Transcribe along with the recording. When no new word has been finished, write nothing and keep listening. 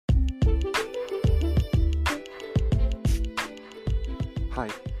Hi,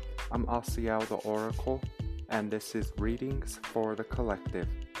 I'm Asiel the Oracle, and this is Readings for the Collective.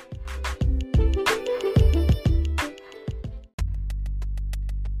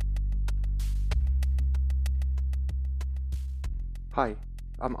 Hi,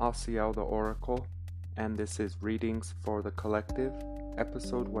 I'm Asiel the Oracle, and this is Readings for the Collective,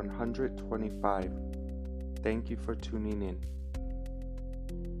 episode 125. Thank you for tuning in.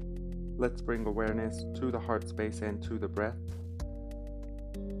 Let's bring awareness to the heart space and to the breath,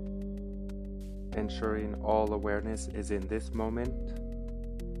 ensuring all awareness is in this moment.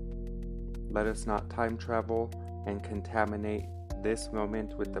 Let us not time travel and contaminate this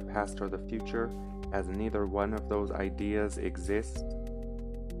moment with the past or the future, as neither one of those ideas exist.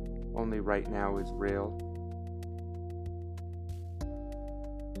 Only right now is real.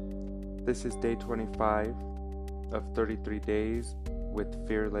 This is day 25 of 33 days with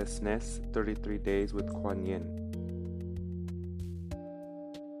fearlessness, 33 days with Kuan Yin.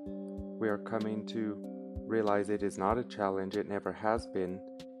 We are coming to realize it is not a challenge, it never has been,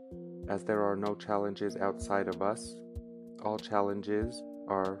 as there are no challenges outside of us. All challenges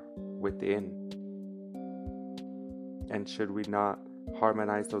are within. And should we not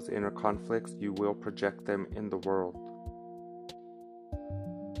harmonize those inner conflicts, you will project them in the world.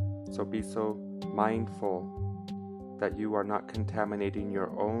 So be so mindful that you are not contaminating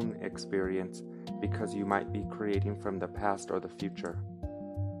your own experience because you might be creating from the past or the future.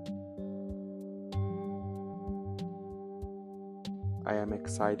 I am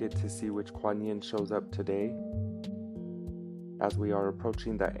excited to see which Kuan Yin shows up today. As we are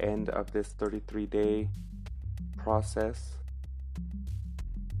approaching the end of this 33-day process,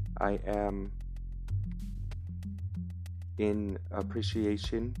 I am in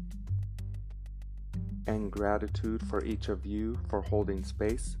appreciation and gratitude for each of you for holding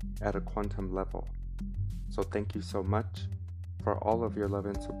space at a quantum level. So thank you so much for all of your love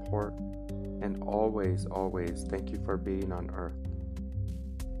and support, and always, always thank you for being on Earth.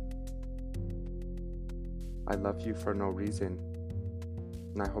 I love you for no reason,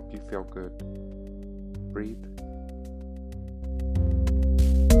 and I hope you feel good. Breathe.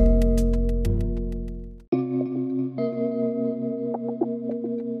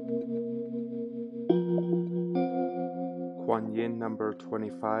 Kuan Yin number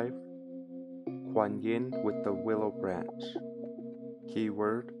 25, Kuan Yin with the willow branch.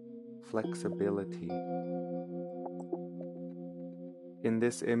 Keyword, flexibility. In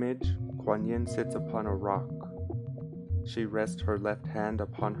this image, Kuan Yin sits upon a rock. She rests her left hand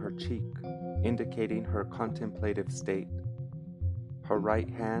upon her cheek, indicating her contemplative state. Her right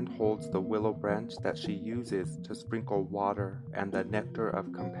hand holds the willow branch that she uses to sprinkle water and the nectar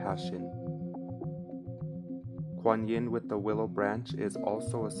of compassion. Kuan Yin with the willow branch is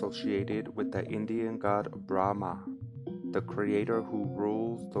also associated with the Indian god Brahma, the creator who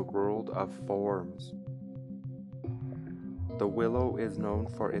rules the world of forms. The willow is known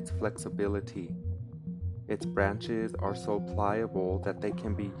for its flexibility. Its branches are so pliable that they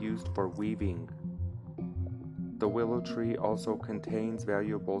can be used for weaving. The willow tree also contains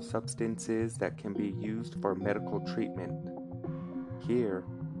valuable substances that can be used for medical treatment. Here,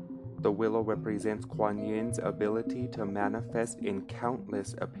 the willow represents Kuan Yin's ability to manifest in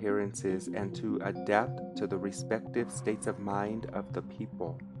countless appearances and to adapt to the respective states of mind of the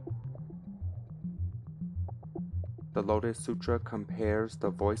people. The Lotus Sutra compares the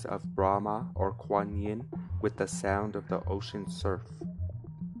voice of Brahma or Kuan Yin with the sound of the ocean surf,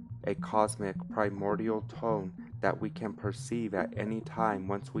 a cosmic primordial tone that we can perceive at any time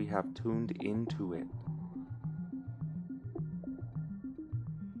once we have tuned into it.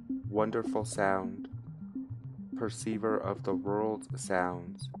 Wonderful sound, perceiver of the world's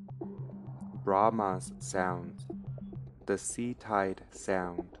sounds, Brahma's sounds, the sea tide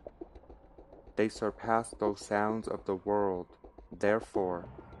sound. They surpass those sounds of the world, therefore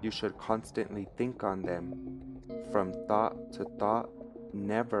you should constantly think on them, from thought to thought,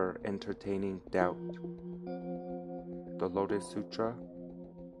 never entertaining doubt. The Lotus Sutra,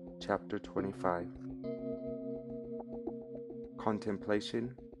 Chapter 25.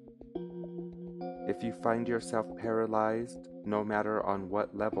 Contemplation. If you find yourself paralyzed, no matter on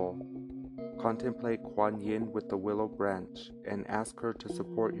what level, contemplate Kuan Yin with the willow branch and ask her to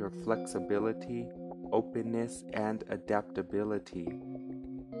support your flexibility, openness, and adaptability.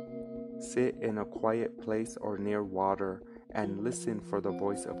 Sit in a quiet place or near water and listen for the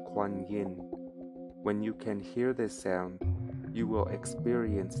voice of Kuan Yin. When you can hear this sound, you will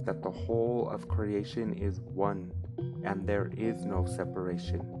experience that the whole of creation is one, and there is no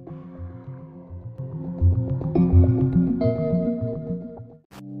separation.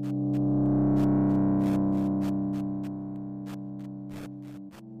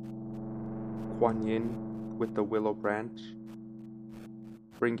 Kuan Yin with the willow branch,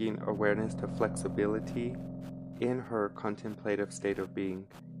 bringing awareness to flexibility in her contemplative state of being,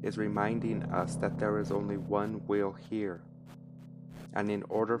 is reminding us that there is only one will here. And in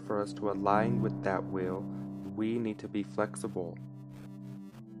order for us to align with that will, we need to be flexible.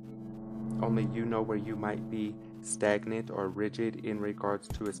 Only you know where you might be stagnant or rigid in regards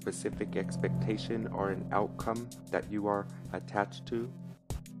to a specific expectation or an outcome that you are attached to.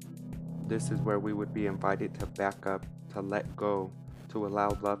 This is where we would be invited to back up, to let go, to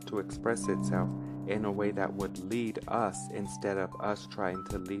allow love to express itself in a way that would lead us instead of us trying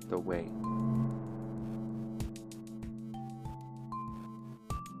to lead the way.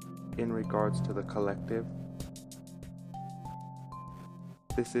 In regards to the collective,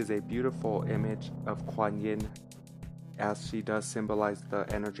 this is a beautiful image of Kuan Yin, as she does symbolize the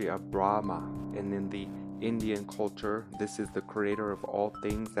energy of Brahma, and in the Indian culture, this is the creator of all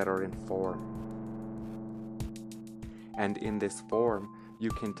things that are in form. And in this form, you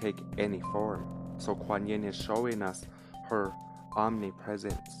can take any form. So Kuan Yin is showing us her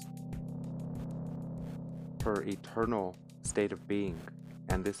omnipresence, her eternal state of being,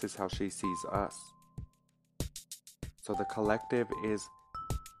 and this is how she sees us. So the collective is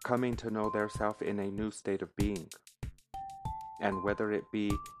coming to know their self in a new state of being. And whether it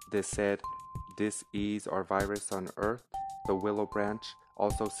be this said dis-ease or virus on earth, the willow branch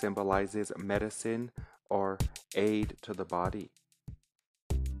also symbolizes medicine or aid to the body.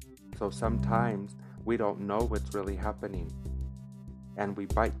 So sometimes we don't know what's really happening, and we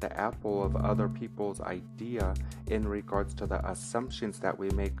bite the apple of other people's idea in regards to the assumptions that we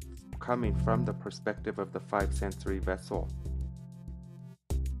make coming from the perspective of the five sensory vessel.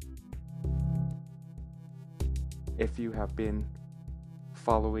 If you have been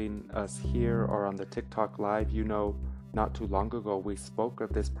following us here or on the TikTok live, you know not too long ago we spoke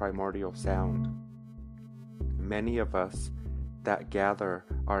of this primordial sound. Many of us that gather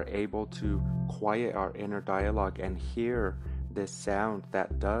are able to quiet our inner dialogue and hear this sound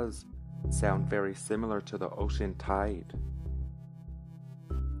that does sound very similar to the ocean tide.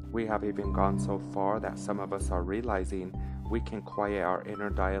 We have even gone so far that some of us are realizing we can quiet our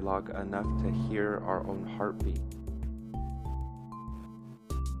inner dialogue enough to hear our own heartbeat.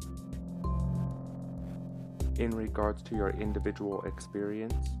 In regards to your individual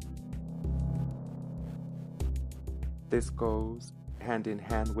experience, this goes hand in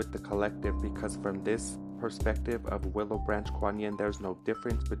hand with the collective, because from this perspective of Willow Branch Kuan Yin, there's no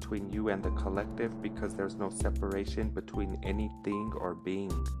difference between you and the collective, because there's no separation between anything or being.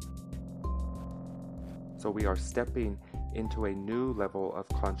 So we are stepping into a new level of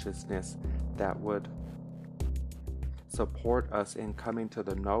consciousness that would support us in coming to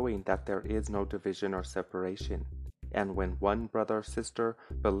the knowing that there is no division or separation. And when one brother or sister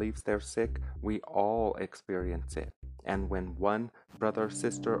believes they're sick, we all experience it. And when one brother or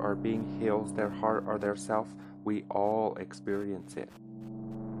sister or being heals their heart or their self, we all experience it.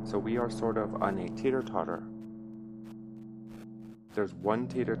 So we are sort of on a teeter-totter. There's one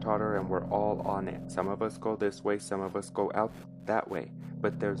teeter-totter and we're all on it. Some of us go this way, some of us go out that way,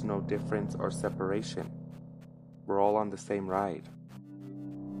 but there's no difference or separation. We're all on the same ride.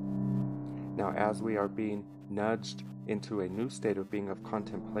 Now, as we are being nudged into a new state of being of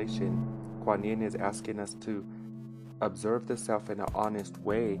contemplation, Kuan Yin is asking us to observe the self in an honest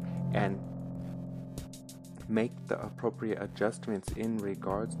way and make the appropriate adjustments in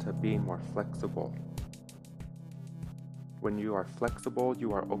regards to being more flexible. When you are flexible,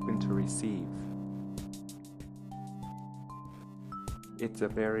 you are open to receive. It's a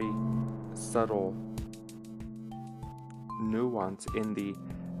very subtle nuance in the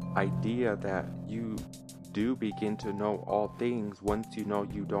idea that you do begin to know all things once you know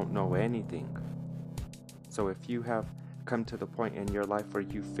you don't know anything. So if you have come to the point in your life where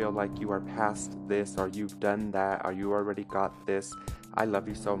you feel like you are past this, or you've done that, or you already got this, I love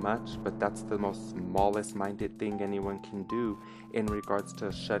you so much, but that's the most smallest minded thing anyone can do in regards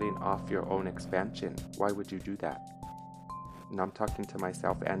to shutting off your own expansion. Why would you do that? And I'm talking to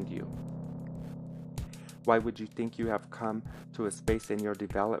myself and you. Why would you think you have come to a space in your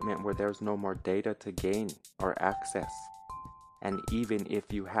development where there's no more data to gain or access? And even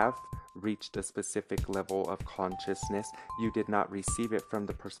if you have reached a specific level of consciousness, you did not receive it from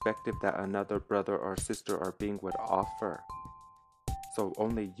the perspective that another brother or sister or being would offer. So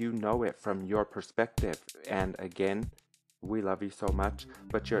only you know it from your perspective. And again, we love you so much,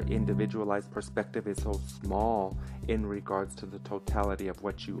 but your individualized perspective is so small in regards to the totality of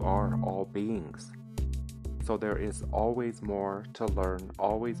what you are, all beings. So there is always more to learn,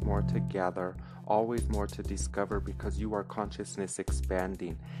 always more to gather, always more to discover, because you are consciousness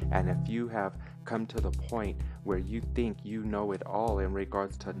expanding. And if you have come to the point where you think you know it all in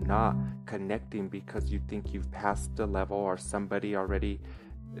regards to not connecting because you think you've passed the level, or somebody already,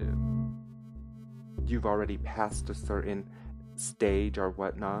 you've already passed a certain stage or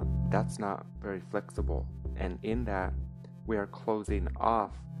whatnot, that's not very flexible. And in that, we are closing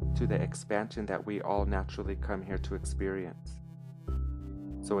off to the expansion that we all naturally come here to experience.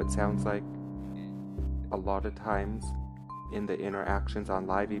 So it sounds like a lot of times in the interactions on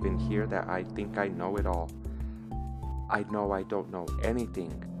live, even here, that I think I know it all. I know I don't know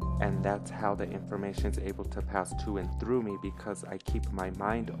anything, and that's how the information is able to pass to and through me, because I keep my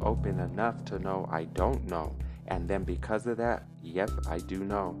mind open enough to know I don't know. And then because of that, yep, I do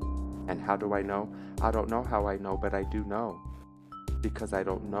know. And how do I know? I don't know how I know, but I do know, because I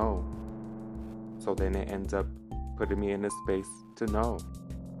don't know. So then it ends up putting me in a space to know.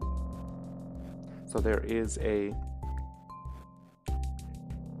 So there is a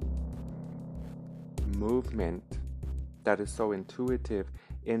movement that is so intuitive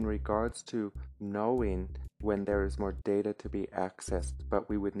in regards to knowing when there is more data to be accessed, but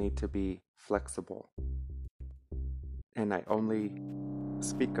we would need to be flexible. And I only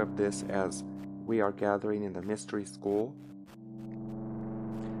speak of this as we are gathering in the mystery school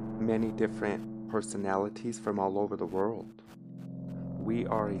many different personalities from all over the world. We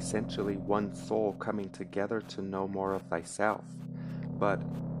are essentially one soul coming together to know more of thyself. But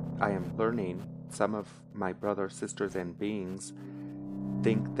I am learning, some of my brothers, sisters, and beings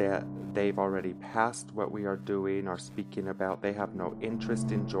think that they've already passed what we are doing or speaking about. They have no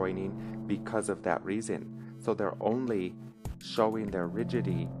interest in joining because of that reason. So they're only showing their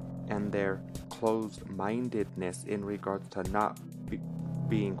rigidity and their closed-mindedness in regards to not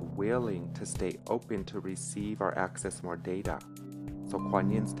being willing to stay open to receive or access more data. So Kuan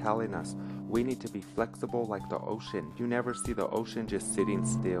Yin's telling us we need to be flexible like the ocean. You never see the ocean just sitting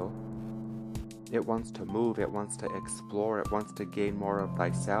still. It wants to move, it wants to explore, it wants to gain more of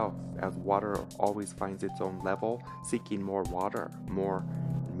thyself, as water always finds its own level, seeking more water, more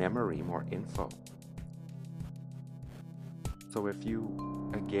memory, more info. So if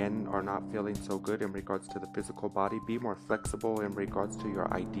you, again, are not feeling so good in regards to the physical body, be more flexible in regards to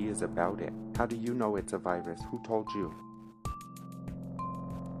your ideas about it. How do you know it's a virus? Who told you?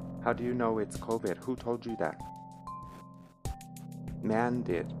 How do you know it's COVID? Who told you that? Man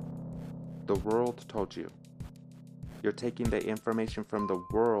did. The world told you. You're taking the information from the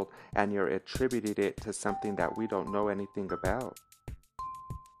world and you're attributing it to something that we don't know anything about.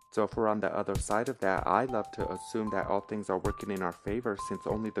 So if we're on the other side of that, I love to assume that all things are working in our favor, since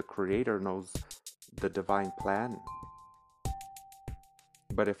only the Creator knows the divine plan.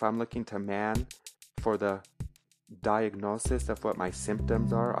 But if I'm looking to man for the diagnosis of what my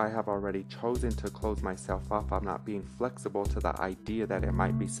symptoms are, I have already chosen to close myself off. I'm not being flexible to the idea that it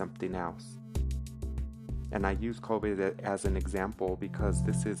might be something else. And I use COVID as an example because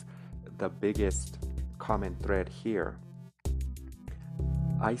this is the biggest common thread here.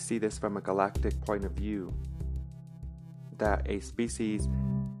 I see this from a galactic point of view, that a species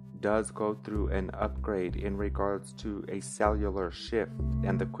does go through an upgrade in regards to a cellular shift,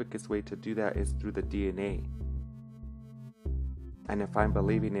 and the quickest way to do that is through the DNA. And if I'm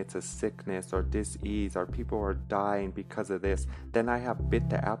believing it's a sickness or dis-ease or people are dying because of this, then I have bit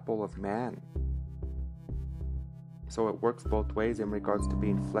the apple of man. So it works both ways in regards to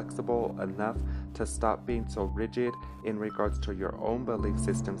being flexible enough to stop being so rigid in regards to your own belief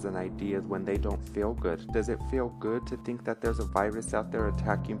systems and ideas when they don't feel good. Does it feel good to think that there's a virus out there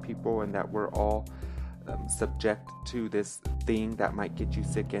attacking people and that we're all subject to this thing that might get you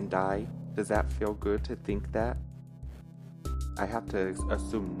sick and die? Does that feel good to think that? I have to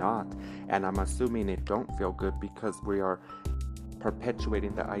assume not, and I'm assuming it don't feel good because we are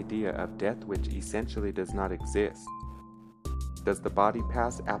perpetuating the idea of death, which essentially does not exist. Does the body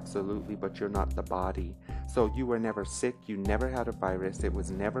pass? Absolutely, but you're not the body. So you were never sick, you never had a virus, it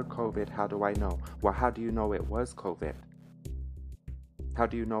was never COVID. How do I know? Well, how do you know it was COVID? How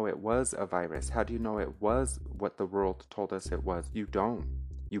do you know it was a virus? How do you know it was what the world told us it was? You don't.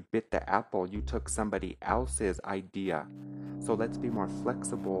 You bit the apple, you took somebody else's idea. So let's be more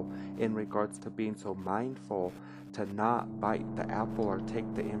flexible in regards to being so mindful to not bite the apple or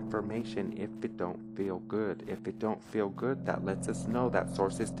take the information if it don't feel good. If it don't feel good, that lets us know that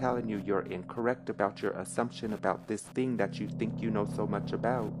source is telling you you're incorrect about your assumption about this thing that you think you know so much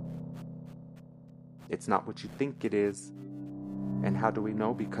about. It's not what you think it is. And how do we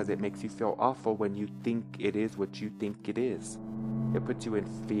know? Because it makes you feel awful when you think it is what you think it is. It puts you in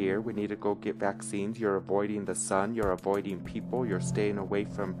fear. We need to go get vaccines. You're avoiding the sun. You're avoiding people. You're staying away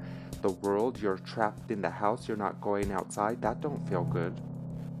from the world. You're trapped in the house. You're not going outside. That don't feel good.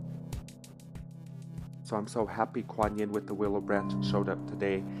 So I'm so happy Kuan Yin with the willow branch showed up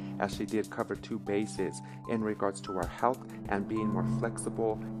today, as she did cover two bases in regards to our health and being more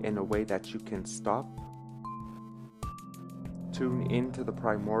flexible in a way that you can stop, tune into the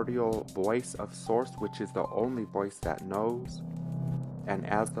primordial voice of Source, which is the only voice that knows. And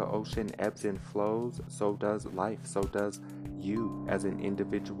as the ocean ebbs and flows, so does life, so does you as an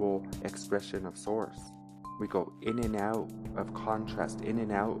individual expression of Source. We go in and out of contrast, in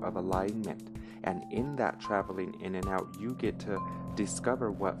and out of alignment. And in that traveling in and out, you get to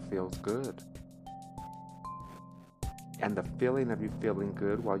discover what feels good. And the feeling of you feeling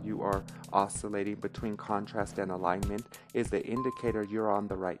good while you are oscillating between contrast and alignment is the indicator you're on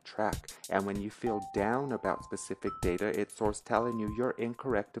the right track. And when you feel down about specific data, it's Source telling you you're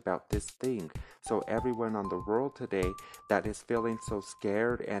incorrect about this thing. So everyone on the world today that is feeling so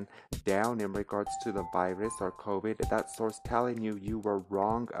scared and down in regards to the virus or COVID, that's Source telling you you were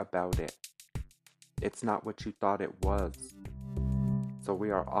wrong about it. It's not what you thought it was. So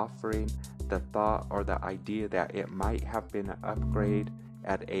we are offering the thought or the idea that it might have been an upgrade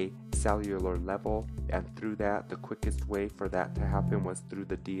at a cellular level, and through that, the quickest way for that to happen was through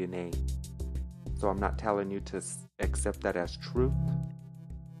the DNA. So I'm not telling you to accept that as truth.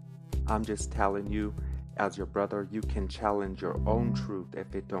 I'm just telling you, as your brother, you can challenge your own truth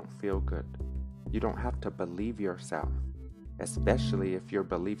if it don't feel good. You don't have to believe yourself, especially if you're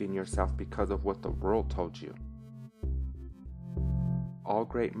believing yourself because of what the world told you. All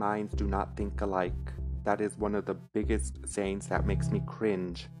great minds do not think alike. That is one of the biggest sayings that makes me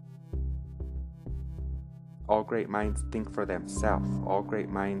cringe. All great minds think for themselves. All great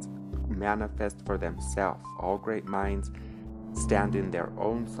minds manifest for themselves. All great minds stand in their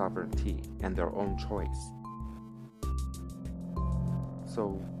own sovereignty and their own choice.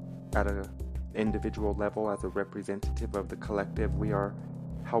 So, at an individual level, as a representative of the collective, we are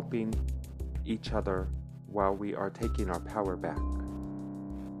helping each other while we are taking our power back.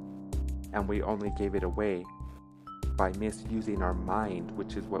 And we only gave it away by misusing our mind,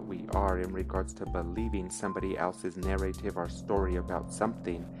 which is what we are, in regards to believing somebody else's narrative or story about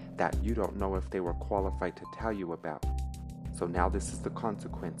something that you don't know if they were qualified to tell you about. So now this is the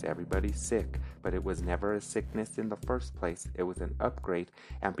consequence. Everybody's sick, but it was never a sickness in the first place. It was an upgrade,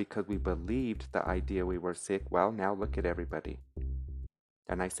 and because we believed the idea we were sick, well, now look at everybody.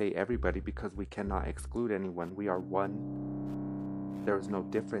 And I say everybody because we cannot exclude anyone. We are one. There is no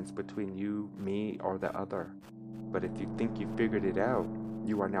difference between you, me, or the other. But if you think you figured it out,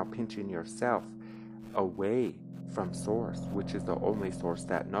 you are now pinching yourself away from Source, which is the only source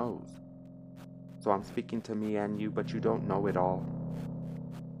that knows. So I'm speaking to me and you, but you don't know it all.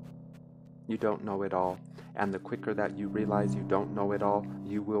 You don't know it all. And the quicker that you realize you don't know it all,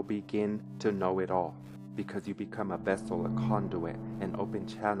 you will begin to know it all. Because you become a vessel, a conduit, an open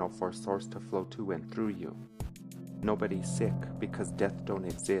channel for Source to flow to and through you. Nobody's sick because death don't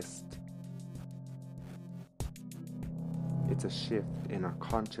exist. It's a shift in our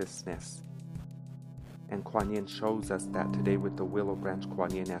consciousness. And Kuan Yin shows us that today with the willow branch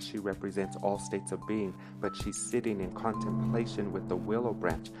Kuan Yin, as she represents all states of being, but she's sitting in contemplation with the willow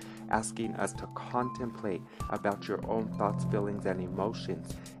branch, asking us to contemplate about your own thoughts, feelings, and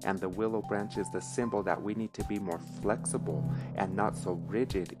emotions. And the willow branch is the symbol that we need to be more flexible and not so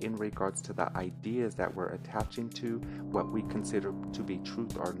rigid in regards to the ideas that we're attaching to what we consider to be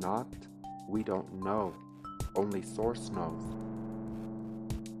truth or not. We don't know. Only Source knows.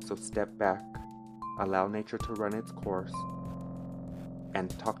 So step back. Allow nature to run its course and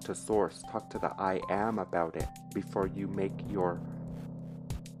talk to Source, talk to the I am about it before you make your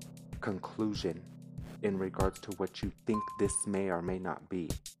conclusion in regards to what you think this may or may not be.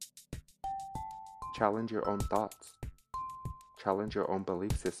 Challenge your own thoughts. Challenge your own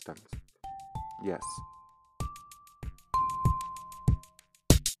belief systems. Yes.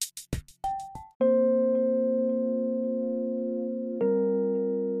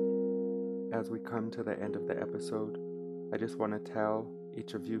 As we come to the end of the episode, I just want to tell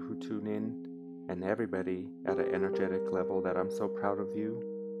each of you who tune in and everybody at an energetic level that I'm so proud of you.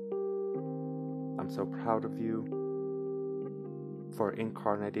 I'm so proud of you for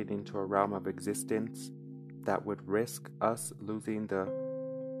incarnating into a realm of existence that would risk us losing the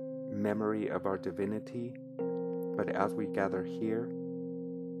memory of our divinity. But as we gather here,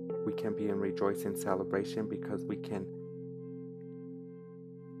 we can be in rejoicing celebration because we can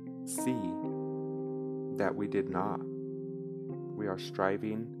see that we did not. We are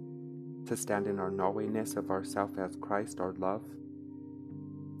striving to stand in our knowingness of ourself as Christ, our love,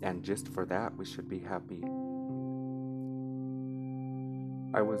 And just for that, we should be happy.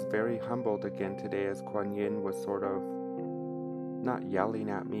 I was very humbled again today as Kuan Yin was sort of not yelling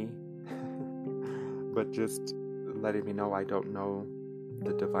at me, but just letting me know I don't know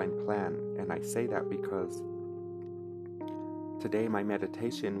the divine plan. And I say that because today my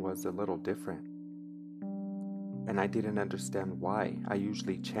meditation was a little different. And I didn't understand why. I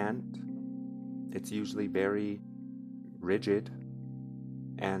usually chant. It's usually very rigid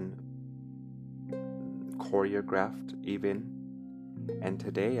and choreographed even. And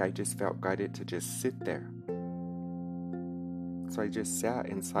today I just felt guided to just sit there. So I just sat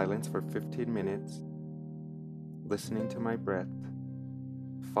in silence for 15 minutes, listening to my breath,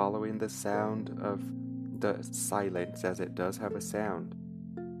 following the sound of the silence as it does have a sound.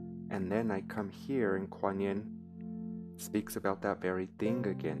 And then I come here and Kuan Yin speaks about that very thing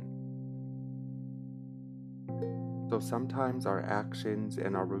again. So sometimes our actions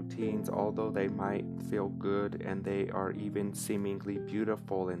and our routines, although they might feel good and they are even seemingly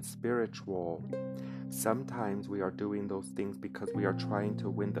beautiful and spiritual, sometimes we are doing those things because we are trying to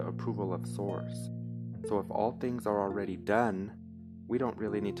win the approval of Source. So if all things are already done, we don't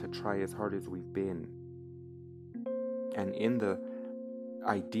really need to try as hard as we've been. And in the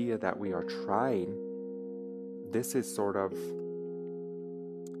idea that we are trying, this is sort of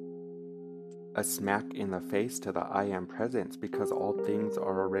a smack in the face to the I Am presence, because all things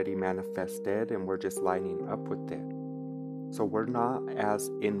are already manifested and we're just lining up with it. So we're not as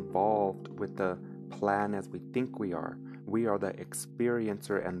involved with the plan as we think we are. We are the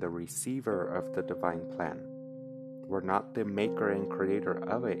experiencer and the receiver of the divine plan. We're not the maker and creator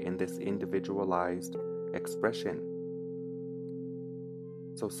of it in this individualized expression.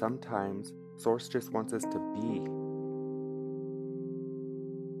 So sometimes Source just wants us to be.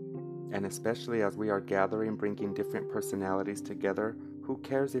 And especially as we are gathering, bringing different personalities together, who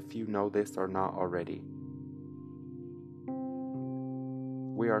cares if you know this or not already?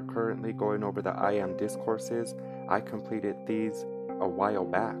 We are currently going over the I Am discourses. I completed these a while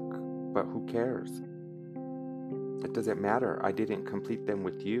back, but who cares? It doesn't matter. I didn't complete them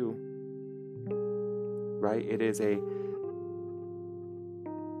with you, right? It is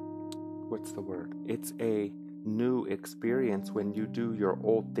It's a new experience when you do your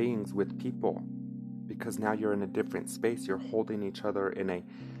old things with people, because now you're in a different space. You're holding each other in a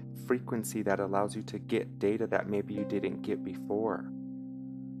frequency that allows you to get data that maybe you didn't get before.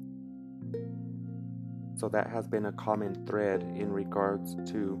 So that has been a common thread in regards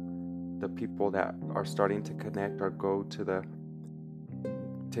to the people that are starting to connect or go to the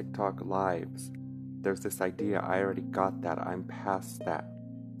TikTok lives. There's this idea, I already got that, I'm past that,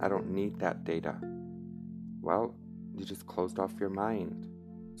 I don't need that data. Well, you just closed off your mind.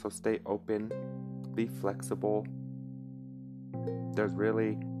 So stay open, be flexible. There's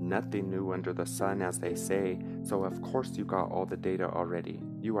really nothing new under the sun, as they say, so of course you got all the data already.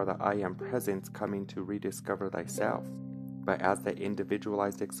 You are the I Am presence coming to rediscover thyself. But as the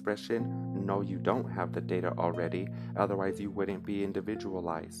individualized expression, no, you don't have the data already, otherwise you wouldn't be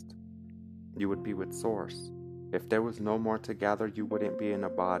individualized. You would be with Source. If there was no more to gather, you wouldn't be in a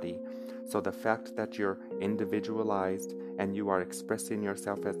body. So the fact that you're individualized and you are expressing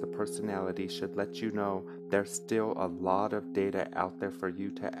yourself as the personality should let you know there's still a lot of data out there for you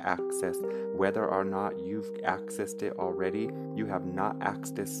to access. Whether or not you've accessed it already, you have not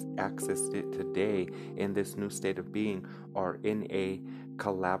accessed it today in this new state of being or in a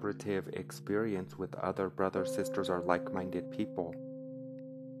collaborative experience with other brothers, sisters, or like-minded people.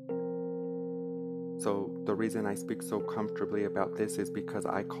 So the reason I speak so comfortably about this is because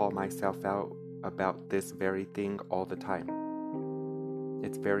I call myself out about this very thing all the time.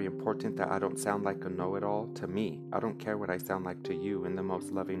 It's very important that I don't sound like a know-it-all to me. I don't care what I sound like to you in the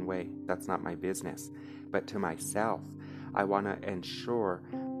most loving way. That's not my business. But to myself, I want to ensure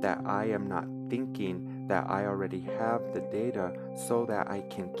that I am not thinking that I already have the data so that I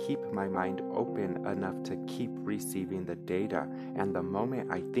can keep my mind open enough to keep receiving the data. And the moment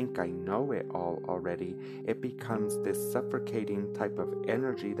I think I know it all already, it becomes this suffocating type of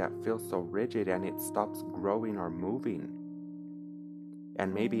energy that feels so rigid and it stops growing or moving.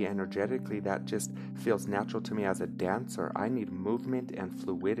 And maybe energetically that just feels natural to me as a dancer. I need movement and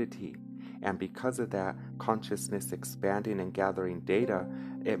fluidity. And because of that, consciousness expanding and gathering data,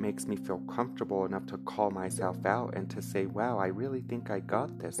 it makes me feel comfortable enough to call myself out and to say, wow, I really think I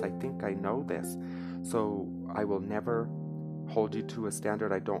got this. I think I know this. So I will never hold you to a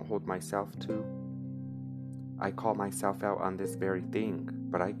standard I don't hold myself to. I call myself out on this very thing.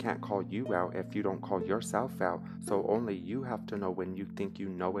 But I can't call you out if you don't call yourself out, so only you have to know when you think you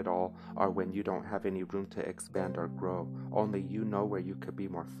know it all or when you don't have any room to expand or grow. Only you know where you could be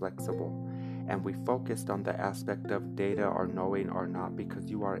more flexible. And we focused on the aspect of data or knowing or not because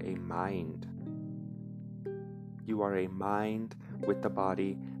you are a mind. You are a mind with the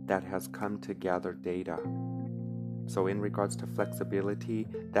body that has come to gather data. So in regards to flexibility,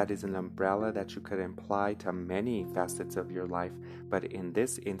 that is an umbrella that you could apply to many facets of your life. But in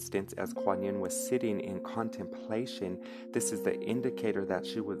this instance, as Kuan Yin was sitting in contemplation, this is the indicator that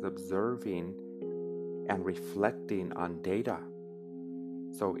she was observing and reflecting on data.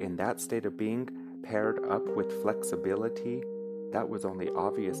 So in that state of being, paired up with flexibility, that was only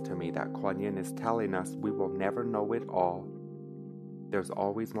obvious to me that Kuan Yin is telling us we will never know it all. There's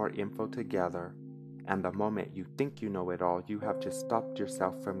always more info to gather. And the moment you think you know it all, you have just stopped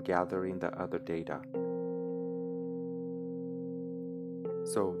yourself from gathering the other data.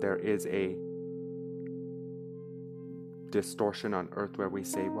 So there is a distortion on earth where we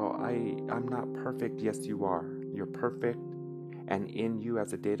say, well, I'm not perfect. Yes, you are. You're perfect. And in you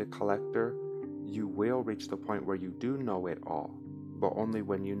as a data collector, you will reach the point where you do know it all, but only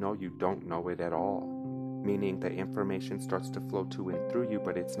when you know you don't know it at all. Meaning the information starts to flow to and through you,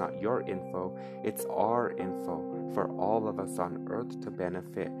 but it's not your info, it's our info for all of us on earth to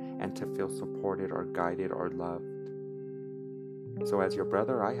benefit and to feel supported or guided or loved. So as your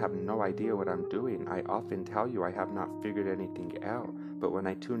brother, I have no idea what I'm doing. I often tell you I have not figured anything out, but when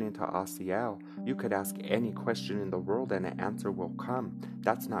I tune into Asiel, you could ask any question in the world and an answer will come.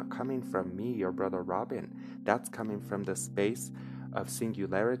 That's not coming from me, your brother Robin. That's coming from the space of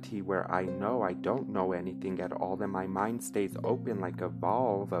singularity where I know I don't know anything at all and my mind stays open like a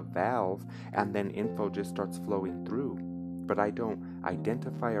valve, and then info just starts flowing through. But I don't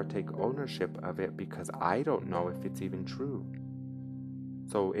identify or take ownership of it because I don't know if it's even true.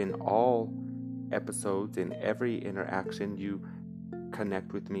 So in all episodes, in every interaction you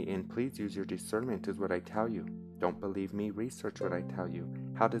connect with me in, please use your discernment is what I tell you. Don't believe me, research what I tell you.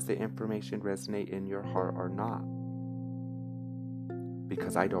 How does the information resonate in your heart or not?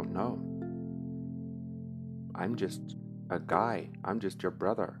 Because I don't know. I'm just a guy. I'm just your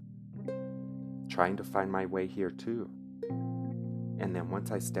brother, trying to find my way here too. And then once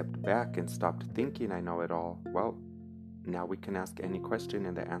I stepped back and stopped thinking I know it all, well, now we can ask any question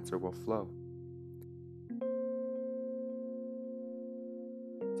and the answer will flow.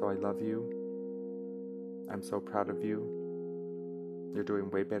 So I love you. I'm so proud of you. You're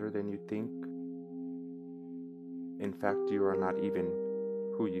doing way better than you think. In fact, you are not even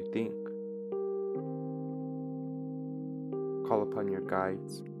who you think. Call upon your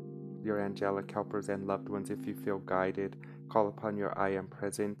guides, your angelic helpers and loved ones if you feel guided. Call upon your I Am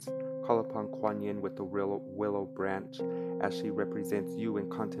Presence. Call upon Kuan Yin with the willow branch as she represents you in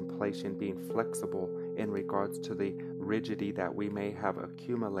contemplation, being flexible in regards to the rigidity that we may have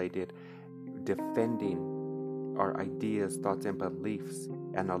accumulated, defending our ideas, thoughts, and beliefs.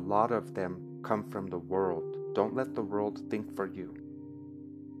 And a lot of them come from the world. Don't let the world think for you.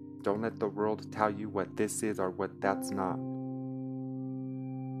 Don't let the world tell you what this is or what that's not.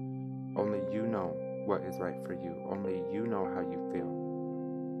 Only you know what is right for you. Only you know how you feel.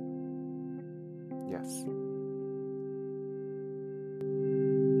 Yes.